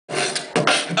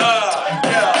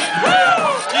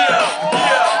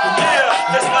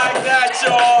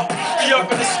up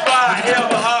in the spot,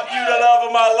 hell hop, you the love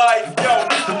of my life. Yo,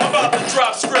 I'm about to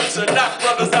drop scripture, knock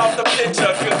brothers out the picture.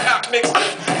 Concoct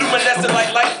mixtures, luminescent like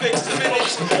light fixtures.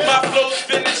 Finish, my flow's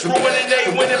finished, ruining they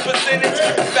winning percentage.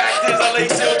 Fact is, I lay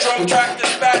seal drum track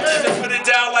dispatches and put it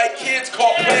down like kids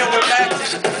caught playing with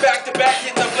matches. Back to back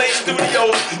hit the Blade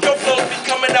Studios. Your flows be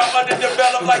coming out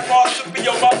underdeveloped like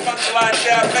Marsupial. My punchline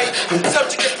jab bait.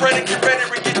 Subject and predicate ready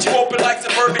to get you open like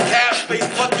suburban cab space.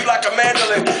 Pluck you like a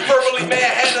mandolin. Verbally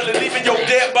manhandling, leaving your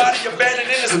dead body abandoned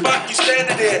in the spot you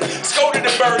standing in. Scolded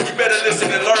and burned, you better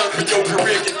listen and learn. For your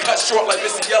career get cut short like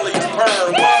Missy Elliott's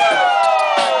perm.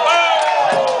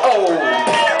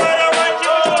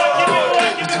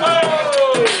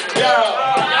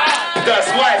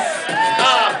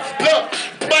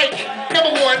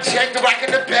 Check the rock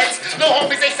in the bets. No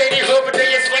homies, they say they hood, but they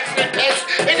is flexing their pets.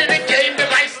 Into the game, the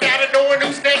lifestyle, and knowing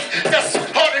who's next. That's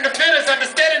hard in the fitters,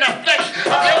 understanding I flex.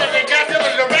 I'm feeling they got them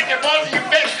in the record, balls you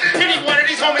vex. Any one of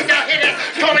these homies out here that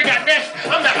totally got next.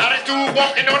 I'm the hottest dude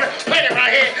walking on the planet right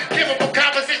here. Givable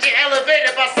composition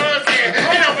elevated by sons here.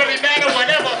 It don't really matter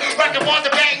whatever. Rockin' balls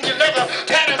are batting your liver.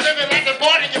 Pattern living like the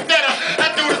border, you better. I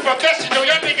do this professional.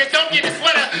 Y'all niggas don't get the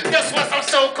sweater. Guess what? I'm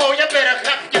so cold. You better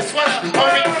cut your sweater,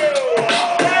 homie.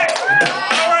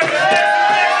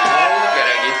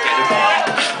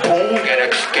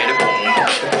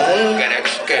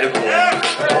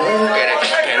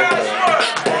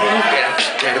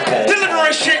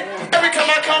 Delivering shit. Every time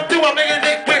I come through, I make a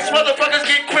dick bricks. Motherfuckers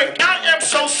get quick. I am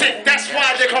so sick. That's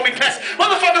why they call me pest.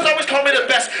 Motherfuckers always call me the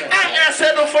best. I ain't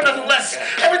settle for nothing less.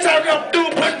 Every time I come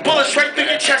through, putting bullets straight through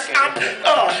your chest. I'm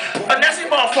a nasty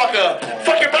motherfucker.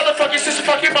 Fuck your brother, fuck your sister,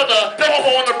 fuck your mother. No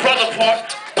homo on the brother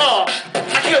part.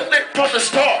 I get lit from the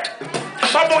start.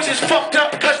 My voice is fucked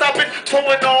up cause I've been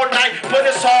flowing all night, but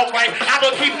it's alright.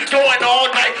 I'ma keep going all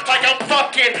night like I'm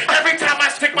fucking. Every time I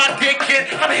stick my dick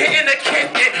in, I'm hitting the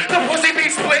kicking. The pussy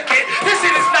be splitting. This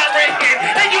shit is not ringing,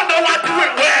 and you know I do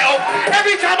it well.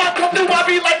 Every time I come through, I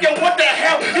be like, yo, what the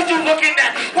hell is you looking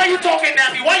at? Why you talking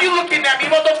at me? Why you looking at me?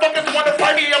 Motherfuckers wanna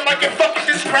fight me. I'm like, you fucking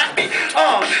distract me.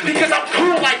 Because I'm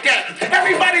cool like that.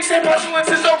 Everybody say pestilence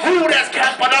is a rude ass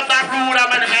cat, but I'm not rude.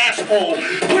 I'm an asshole.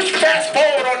 Push fast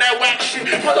forward on that whack shit.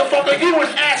 Motherfucker, you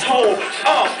an asshole.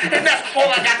 And that's all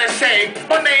I got to say.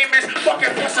 My name is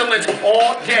fucking Pestilence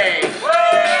all day.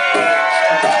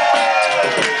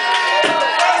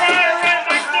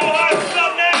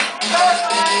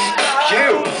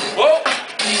 You. Whoa.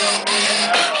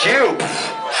 You.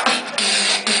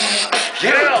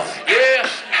 Yeah.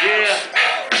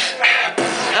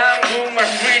 I'm doing my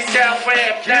freestyle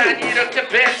rap. 난 이렇게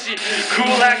뱉지.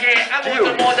 쿨하게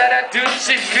아무도 못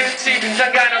알아듣지. 그치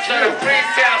상관없어는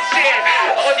freestyle shit.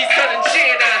 어디서든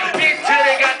지나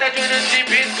비트를 갖다 주는지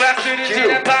빅박스를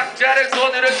지나 박자를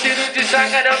손으로 치는지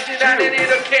상관없지. 나는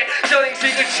이렇게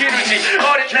전행식을 치르지.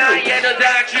 어린 나이에도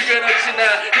다 죽여놓지. 나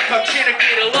힙합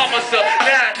치르기를 넘어서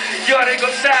난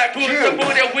 17살 부터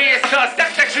무대 위에서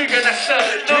싹싹 죽여놨어.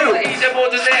 너는 이제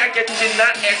모두 내알겠지.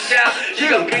 난 Excel.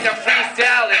 이건 그냥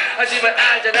freestyle. 하지만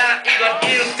알잖아 이건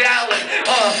일달러.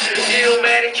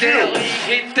 일메릭 델리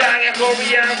이 땅의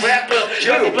코리안 래퍼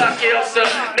여기밖에 없어.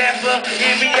 래퍼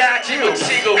이미야 지금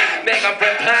치고 내가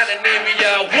랩하는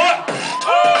의미야. What?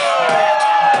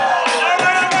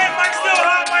 Alright, mic still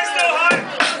hot.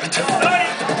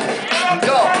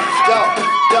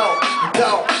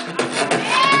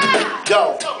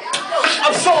 Go.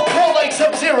 I'm so cold like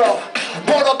Sub-Zero.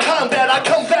 Mortal Kombat, I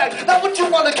come back. Now what you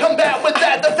wanna combat with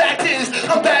that? The fact is,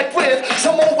 I'm back with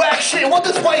some more whack shit. What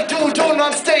this white dude doing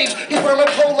on stage? He's wearing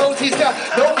polos, he's got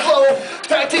no flow.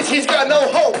 Fact is, he's got no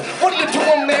hope. What are you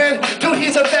doing, man? Dude,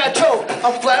 he's a bad joke.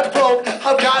 I'm flat broke,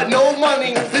 I've got no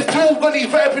money. This dude, when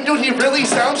he's rapping, dude, he really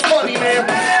sounds funny, man.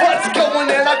 What's going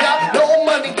on? I got no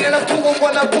money, and I'm doing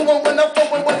what I'm doing when I'm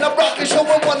flowing, when I'm rocking, showing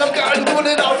what I've got, and doing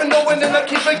it off and knowing, and I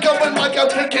keep it going like I'm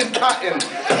picking cotton.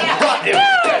 Rotten,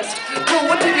 yes. Dude,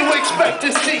 what did you expect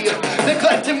to see?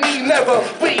 Neglecting me, never.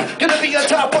 We gonna be on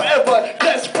top forever.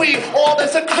 Yes, we all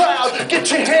as a crowd. Get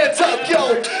your hands up,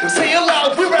 yo. Say it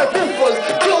loud, we're at Roofers.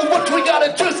 Yo, what we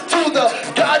gotta just do the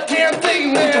goddamn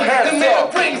thing, man. The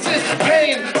man brings his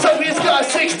pain, so he's got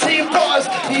 16 bars.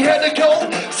 He had to go,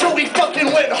 so he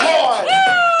fucking went hard.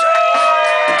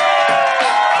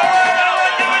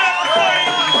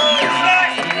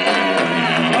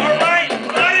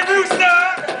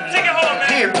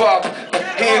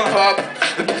 Hip hop.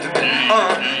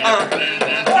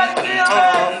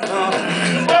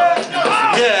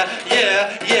 Yeah.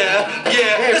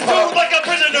 This dude like a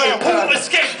prisoner who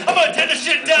escaped. I'm gonna tear this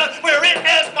shit down, wear it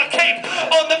as my cape.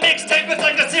 On the mixtape, it's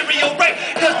like a serial rape.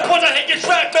 Cause once I hit your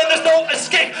track, man, there's no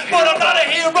escape. But I'm not a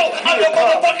hero, I'm the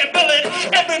motherfucking villain.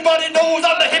 Everybody knows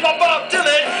I'm the hip hop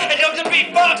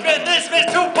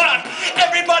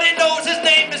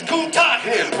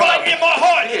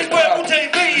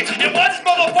And why this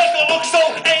motherfucker look so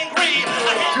angry?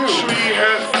 Tree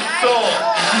has soul.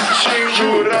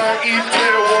 친구랑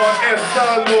이태원에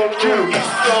살러로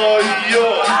있어요.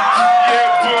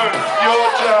 예쁜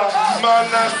여자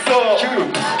만났어.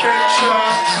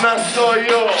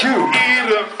 괜찮았어요.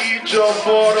 이름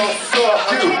잊어버렸어.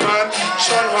 하지만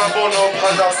전화번호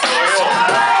받았어요.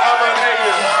 아마 내일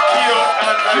기억 안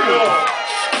나요.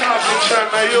 다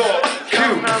괜찮아요.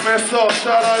 강남에서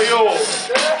살아요.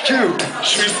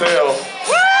 쉬세요.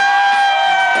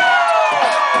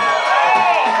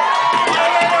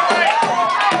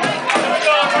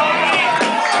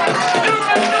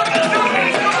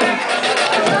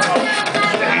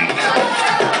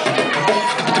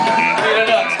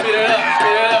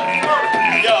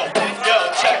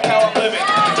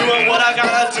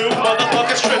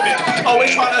 Motherfuckers tripping,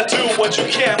 always trying to do what you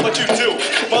can, what you do.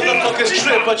 Motherfuckers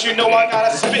trip, but you know I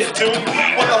gotta spit, dude.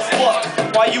 What the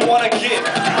fuck? Why you wanna get?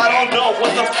 I don't know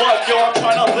what the fuck, yo, I'm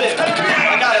trying to live.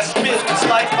 I gotta spit this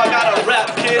life, I gotta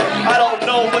rap, kid. I don't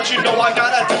know, but you know I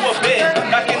gotta do a bit.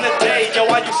 Back in the day, yo,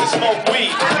 I used to smoke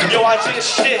weed. Yo, I did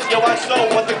shit, yo, I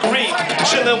know what the greed.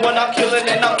 Chillin' when I'm killing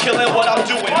and I'm killing what I'm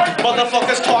doing.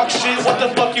 Motherfuckers talk shit, what the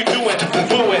fuck you doing?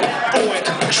 Booing,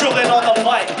 trillin' on the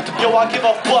mic. Yo, I give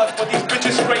a fuck, but these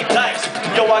bitches straight nice.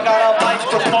 Yo, I got a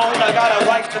microphone, I got a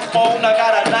microphone, I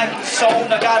got a Nike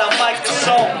zone, I got a mic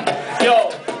zone.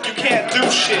 Yo, you can't do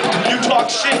shit. You talk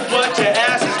shit, but your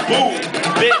ass is booed,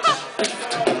 bitch.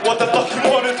 What the fuck you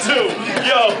wanna do?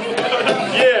 Yo,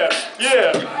 yeah,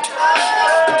 yeah.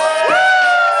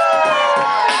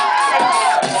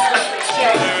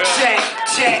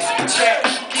 Check.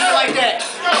 Keep it like that.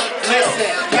 Listen,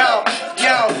 yo,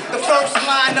 the first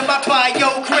line of my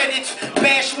bio credits.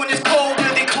 Bash when it's colder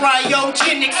than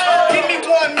cryogenics. Give me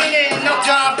 1 minute and I'll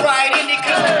dive right in it.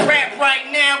 Cause rap right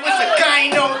now is a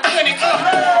gyno clinic.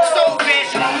 So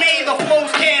fashion made the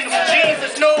flow's candle.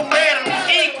 Jesus, no random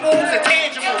equals or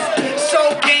tangibles.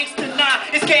 So gangster, nah,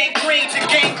 it's gangrene to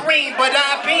gangrene. But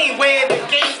I been where the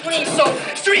game's green. So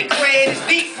street cred is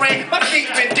deep friend. My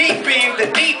feet been deep in the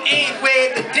deep end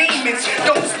where the demons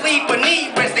don't sleep or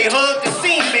need rest. They hug the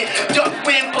semen. Duck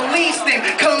when police them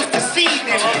comes to see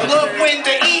them. Love when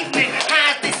the evening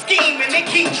hides they scheming. They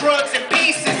keep drugs in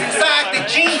pieces inside the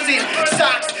jeans and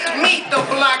socks. Meet the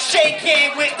block, shake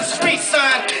hand with the street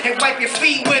sign, and wipe your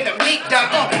feet with a meat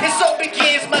dot. And so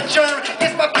begins my journey.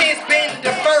 Yes, my pen's been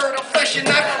deferred. I'm fresh and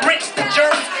I've rinsed the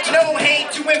germs. No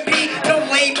hate to impede, no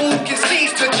label can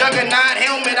cease. The juggernaut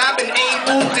helmet I've been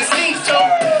able to see. So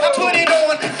I put it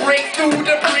on, break through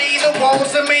debris. The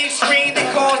walls are mainstream, they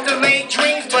cause delayed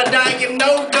dreams, but I am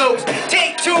no dose.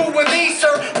 Take two of these,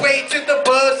 sir. Wait till the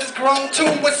buzz is grown to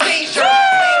a seizure.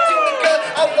 Wait till the gun,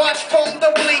 I watch from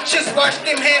the bleachers. Watch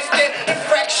them head step and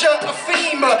fracture a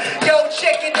femur. Yo,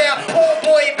 check it out. Oh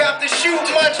boy, about to shoot.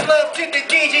 Much love to the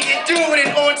DJ and do it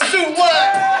on suit. What?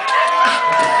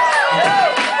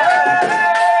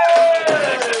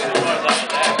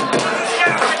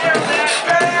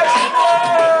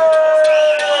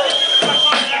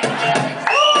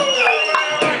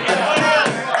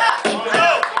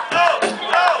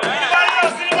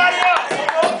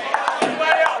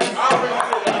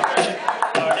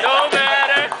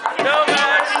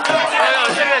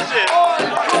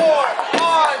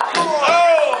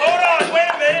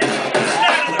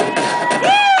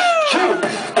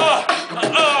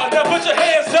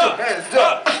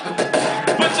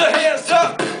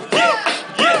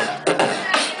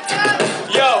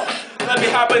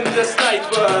 In the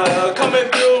sniper, coming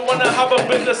through, wanna hop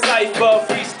up in the cypher.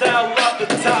 Freestyle off the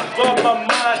top of my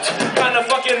mind. Kinda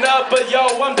fucking up, but yo,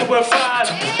 I'm doing fine.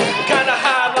 Kinda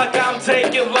high like I'm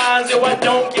taking lines. Yo, I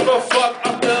don't give a fuck.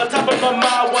 Off the top of my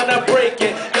mind, wanna break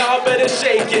it. Y'all better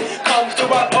shake it. Come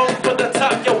through, I own for the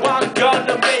top. Yo, I'm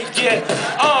gonna make it.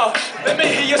 Let me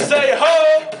hear you say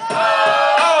ho.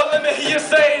 Oh, let me hear you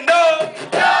say no.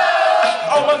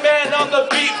 Oh, my man on the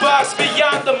beatbox,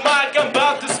 beyond the mic, I'm